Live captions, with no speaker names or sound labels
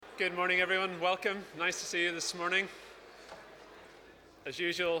Good morning, everyone. Welcome. Nice to see you this morning. As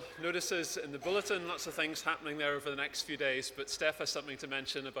usual, notices in the bulletin, lots of things happening there over the next few days, but Steph has something to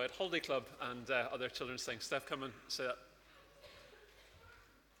mention about Holiday Club and other children's things. Steph, come and say that.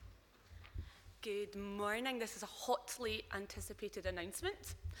 Good morning. This is a hotly anticipated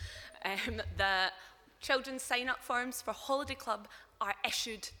announcement. The children's sign-up forms for Holiday Club are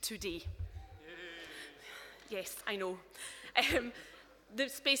issued today. Yay. Yes, I know. The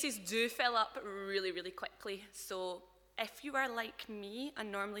spaces do fill up really, really quickly. So if you are like me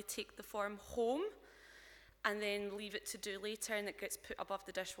and normally take the form home and then leave it to do later and it gets put above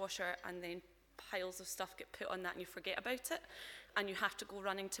the dishwasher and then piles of stuff get put on that and you forget about it and you have to go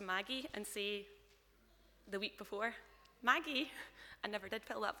running to Maggie and say the week before, Maggie, I never did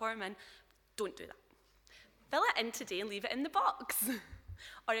fill that form in, don't do that. Fill it in today and leave it in the box.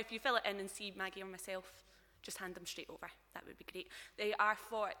 Or if you fill it in and see Maggie or myself, just hand them straight over. That would be great. The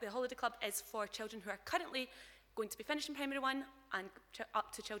Holiday Club is for children who are currently going to be finishing primary 1 and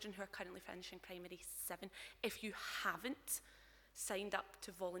up to children who are currently finishing primary 7. If you haven't signed up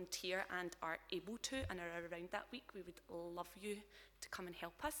to volunteer and are able to and are around that week, we would love you to come and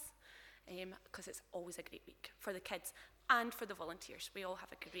help us because it's always a great week for the kids and for the volunteers. We all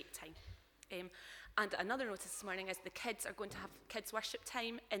have a great time. And another notice this morning is the kids are going to have kids worship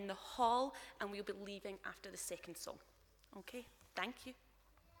time in the hall and we'll be leaving after the second song. Okay, thank you.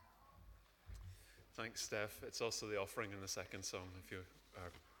 Thanks, Steph. It's also the offering in the second song if you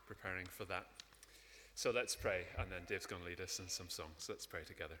are preparing for that. So let's pray, and then Dave's going to lead us in some songs. Let's pray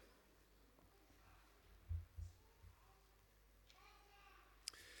together.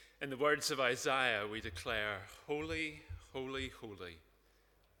 In the words of Isaiah, we declare, "Holy, holy, holy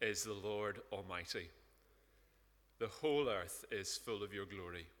is the Lord Almighty. The whole earth is full of your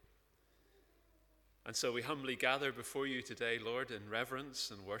glory." And so we humbly gather before you today, Lord, in reverence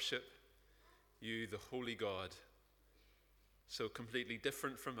and worship, you, the holy God, so completely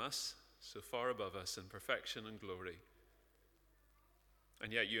different from us, so far above us in perfection and glory.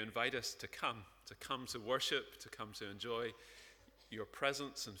 And yet you invite us to come to worship, to come to enjoy your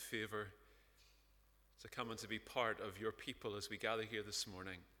presence and favor, to come and to be part of your people as we gather here this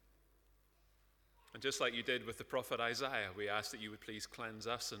morning. And just like you did with the prophet Isaiah, we ask that you would please cleanse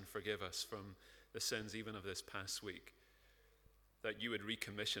us and forgive us from the sins even of this past week, that you would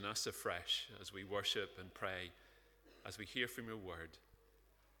recommission us afresh as we worship and pray, as we hear from your word.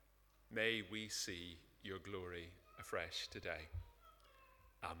 May we see your glory afresh today.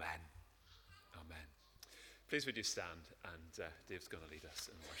 Amen. Amen. Please would you stand, and Dave's going to lead us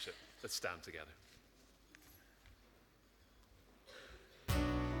in worship. Let's stand together.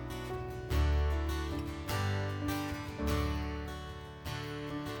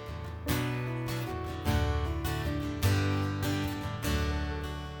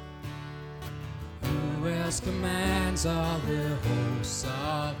 Who else commands all the hosts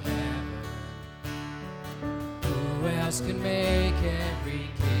of heaven? Who else can make every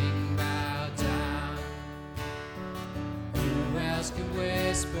king bow down? Who else can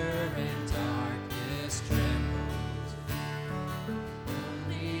whisper and darkness trembles?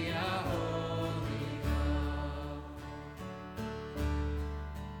 Only a holy God.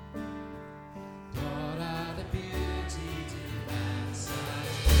 God of the beauty divine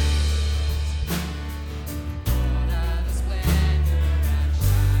such grace. God of the splendor and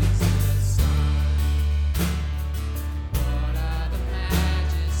shines the sun. God of the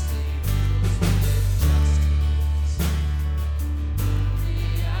majesty rules with justice. Only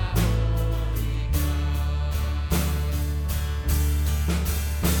a holy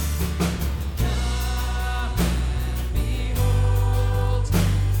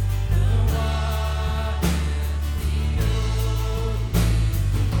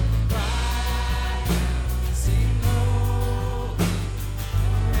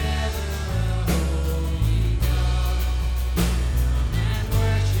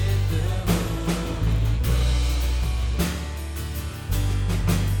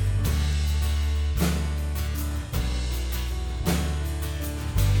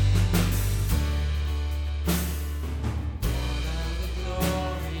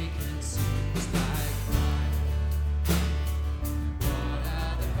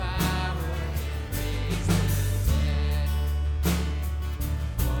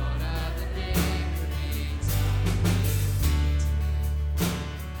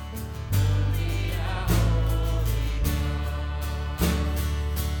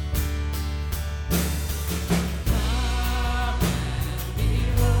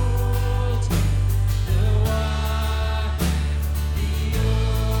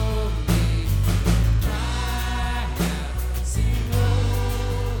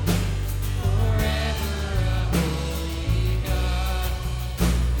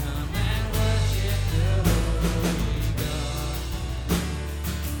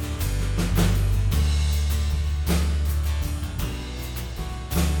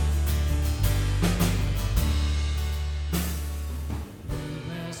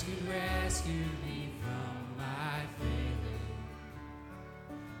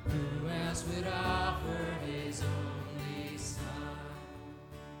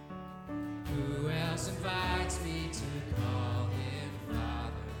cross invites me to call him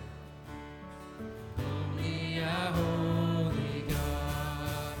Father. Holy, a holy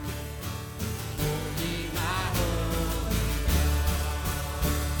God. Holy, my holy God.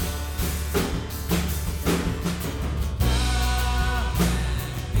 Come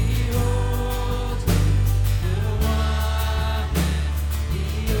and behold the one and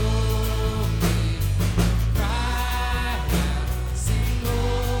the only. Cry out, sing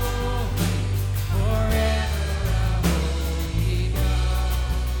holy, forever a holy God.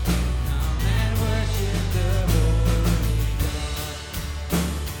 Come and worship the holy God.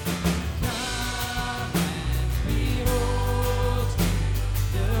 Come and behold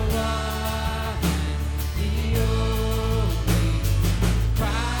the one and the only.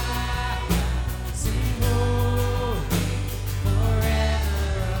 Cry out, sing holy, forever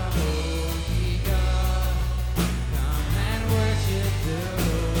a holy God. Come and worship the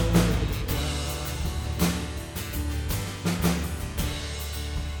holy God.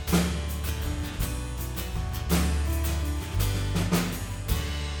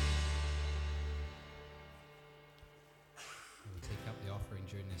 We'll take up the offering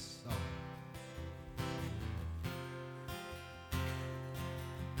during this song.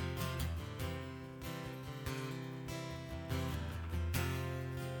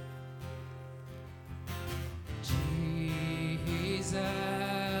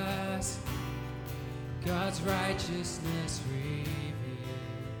 Jesus, God's righteousness revealed.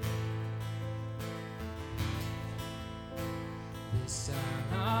 The Son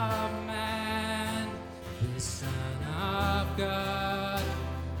of Man, the Son of God,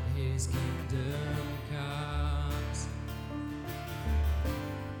 his kingdom comes.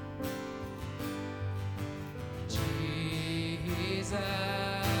 Jesus,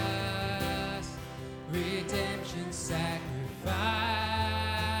 redemption sacrifice,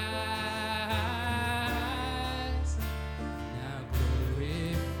 now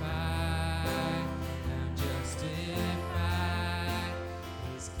glorified, now justified,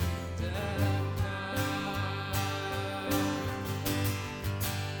 his kingdom come.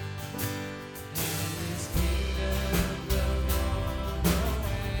 And his kingdom will know no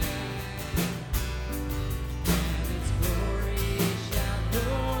end, and its glory shall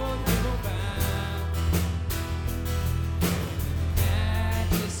know no bound.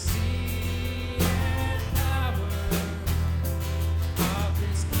 Majesty and power of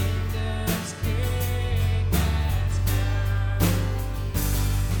his kingdom's King has come,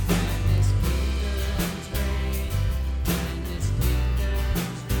 and his kingdom's reign, and his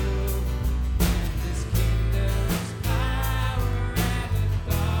kingdom's rule, and his kingdom's power and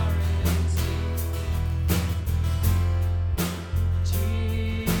authority.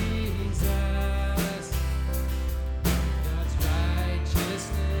 Jesus, God's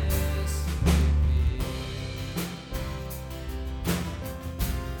righteousness revealed.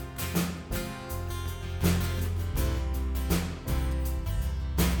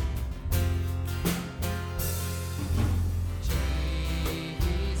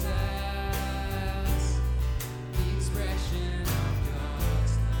 Jesus, the expression of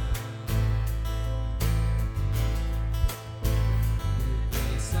God's love, the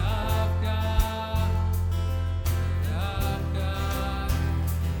grace of God,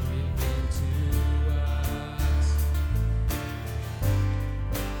 given to us.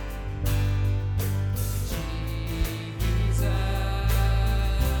 Jesus,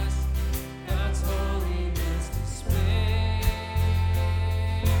 God's holiness displayed,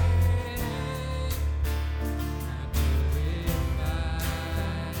 now glorified,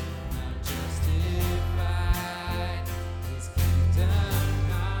 now justified, his kingdom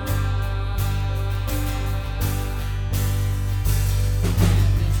come. And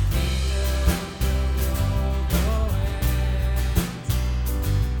his kingdom will know no end,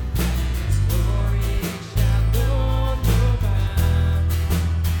 and its glory shall know no bound.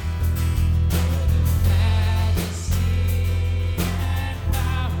 For the majesty and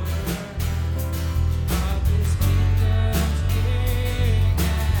power of his kingdom's King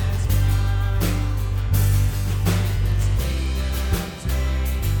has come, and his kingdom's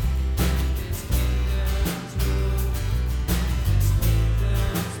reign, and his kingdom's rule, and his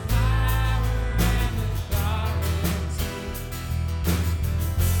kingdom's power and authority.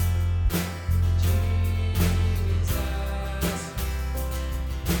 Jesus,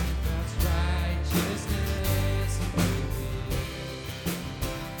 God's righteousness revealed.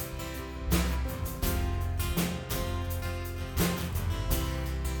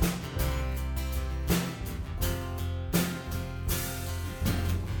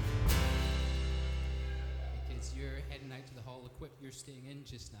 Kids, you're heading out to the hall. Equip your staying in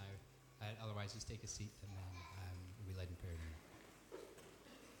just now. Otherwise, just take a seat and then we'll be led in prayer now.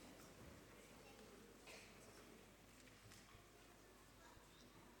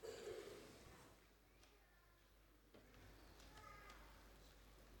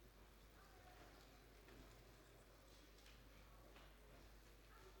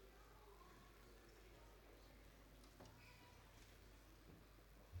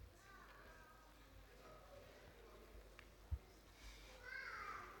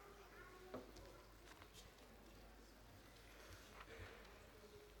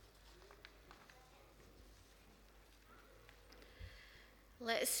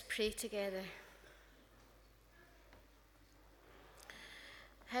 Let's pray together.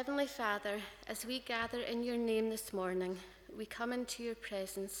 Heavenly Father, as we gather in your name this morning, we come into your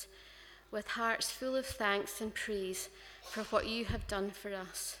presence with hearts full of thanks and praise for what you have done for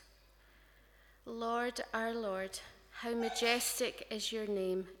us. Lord, our Lord, how majestic is your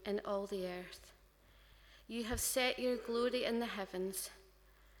name in all the earth. You have set your glory in the heavens.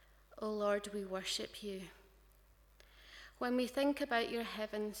 O Lord, we worship you. When we think about your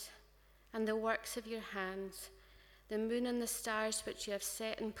heavens and the works of your hands, the moon and the stars which you have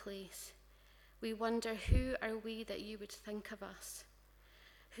set in place, we wonder, who are we that you would think of us?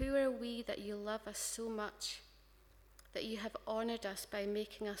 Who are we that you love us so much, that you have honoured us by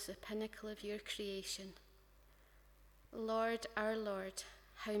making us the pinnacle of your creation? Lord, our Lord,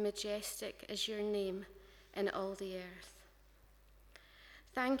 how majestic is your name in all the earth.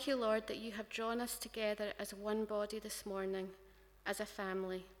 Thank you, Lord, that you have drawn us together as one body this morning, as a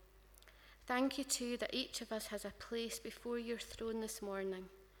family. Thank you, too, that each of us has a place before your throne this morning,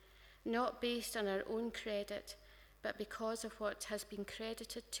 not based on our own credit, but because of what has been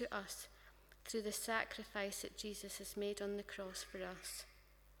credited to us through the sacrifice that Jesus has made on the cross for us.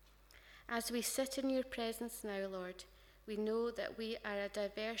 As we sit in your presence now, Lord, we know that we are a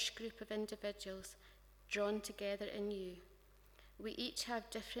diverse group of individuals drawn together in you. We each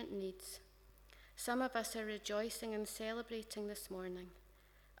have different needs. Some of us are rejoicing and celebrating this morning.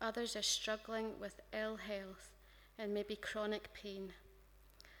 Others are struggling with ill health and maybe chronic pain.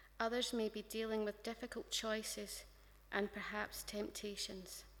 Others may be dealing with difficult choices and perhaps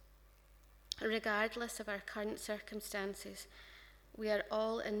temptations. Regardless of our current circumstances, we are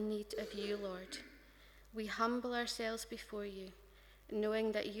all in need of you, Lord. We humble ourselves before you,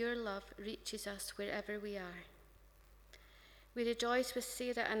 knowing that your love reaches us wherever we are. We rejoice with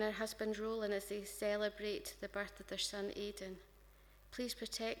Sarah and her husband Roland as they celebrate the birth of their son Aidan. Please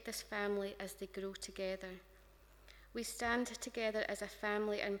protect this family as they grow together. We stand together as a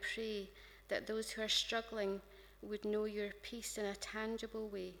family and pray that those who are struggling would know your peace in a tangible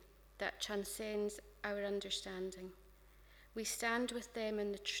way that transcends our understanding. We stand with them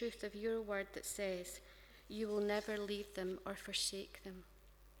in the truth of your word that says, you will never leave them or forsake them.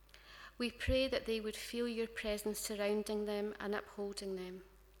 We pray that they would feel your presence surrounding them and upholding them.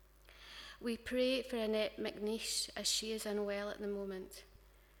 We pray for Annette McNeish as she is unwell at the moment.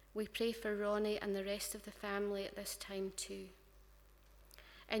 We pray for Ronnie and the rest of the family at this time too.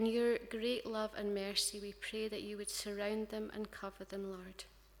 In your great love and mercy, we pray that you would surround them and cover them, Lord.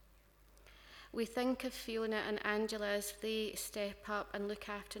 We think of Fiona and Angela as they step up and look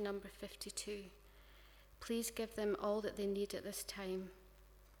after number 52. Please give them all that they need at this time.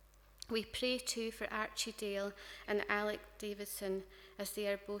 We pray too for Archie Dale and Alec Davidson as they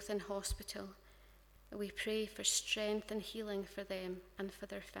are both in hospital. We pray for strength and healing for them and for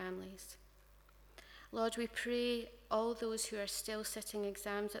their families. Lord, we pray all those who are still sitting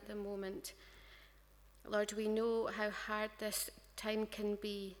exams at the moment. Lord, we know how hard this time can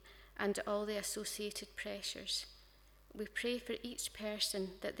be and all the associated pressures. We pray for each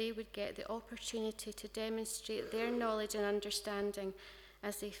person that they would get the opportunity to demonstrate their knowledge and understanding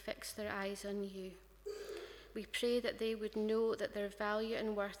as they fix their eyes on you. We pray that they would know that their value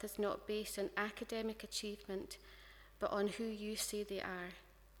and worth is not based on academic achievement, but on who you say they are,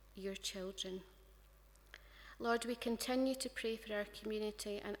 your children. Lord, we continue to pray for our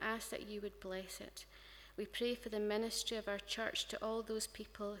community and ask that you would bless it. We pray for the ministry of our church to all those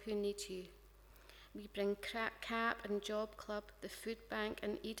people who need you. We bring CAP and Job Club, the Food Bank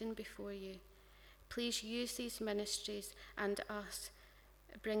and Eden before you. Please use these ministries and us,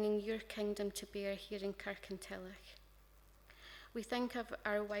 bringing your kingdom to bear here in Kirkintilloch. We think of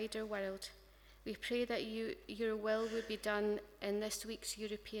our wider world. We pray that your will would be done in this week's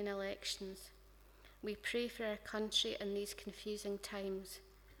European elections. We pray for our country in these confusing times.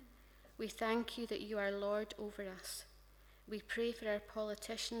 We thank you that you are Lord over us. We pray for our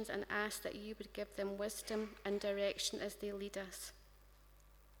politicians and ask that you would give them wisdom and direction as they lead us.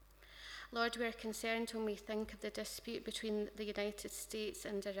 Lord, we are concerned when we think of the dispute between the United States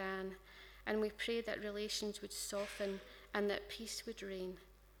and Iran, and we pray that relations would soften and that peace would reign.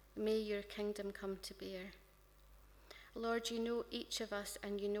 May your kingdom come to bear. Lord, you know each of us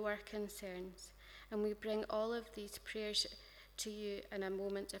and you know our concerns, and we bring all of these prayers to you in a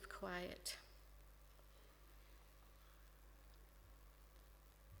moment of quiet.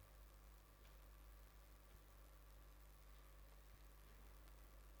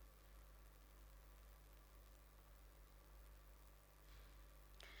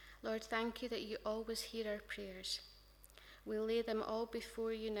 Lord, thank you that you always hear our prayers. We lay them all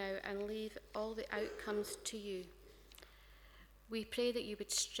before you now and leave all the outcomes to you. We pray that you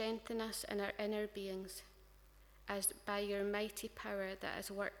would strengthen us in our inner beings, as by your mighty power that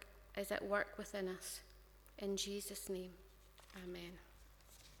is at work within us. In Jesus' name, amen.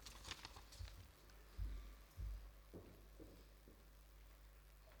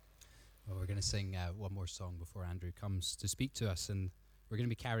 Well, we're going to sing one more song before Andrew comes to speak to us, and we're going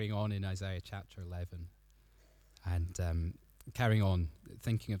to be carrying on in Isaiah chapter 11 and carrying on,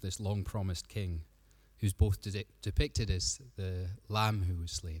 thinking of this long-promised king who's both depicted as the lamb who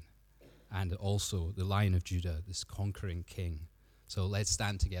was slain and also the Lion of Judah, this conquering king. So let's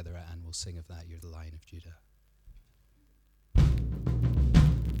stand together and we'll sing of that. You're the Lion of Judah.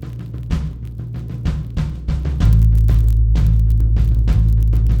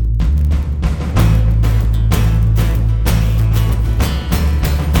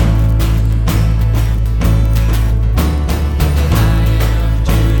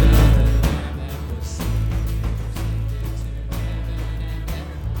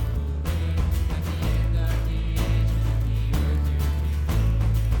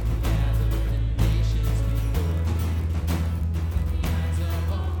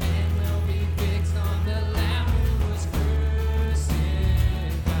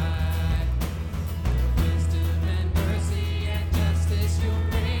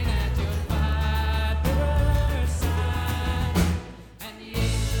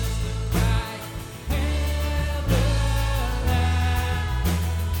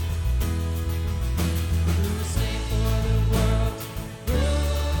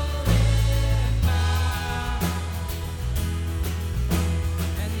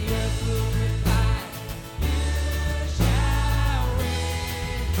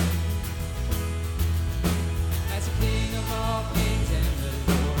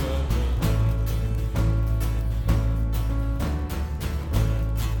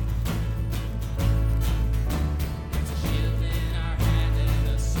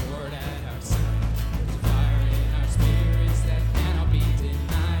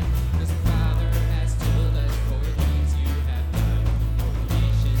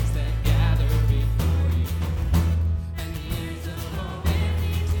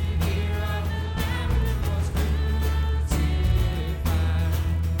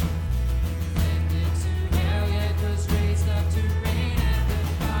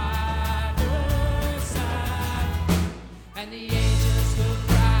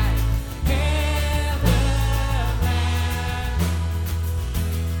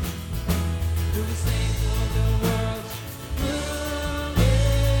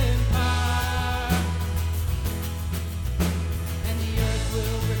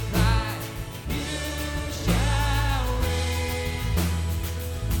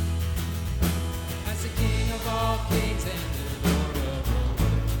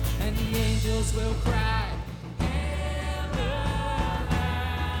 Will cry, Hail the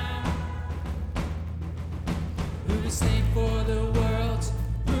Lamb, who was slain for the world's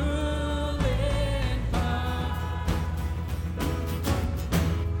ruling power.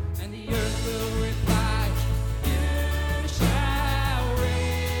 And the earth will reply, You shall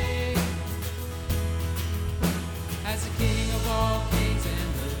reign as the King of all kings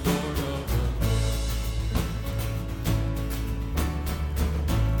and the Lord of all lords.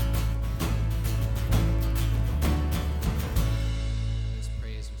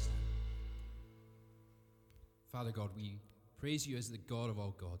 Father God, we praise you as the God of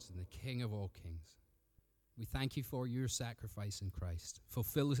all gods and the King of all kings. We thank you for your sacrifice in Christ,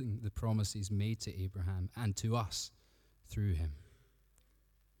 fulfilling the promises made to Abraham and to us through him.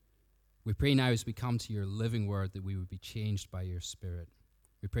 We pray now as we come to your living word that we would be changed by your Spirit.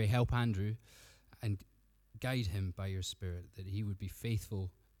 We pray help Andrew and guide him by your Spirit, that he would be faithful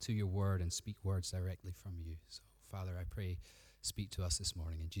to your word and speak words directly from you. So, Father, I pray, speak to us this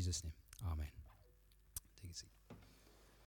morning. In Jesus' name, amen. Take a seat.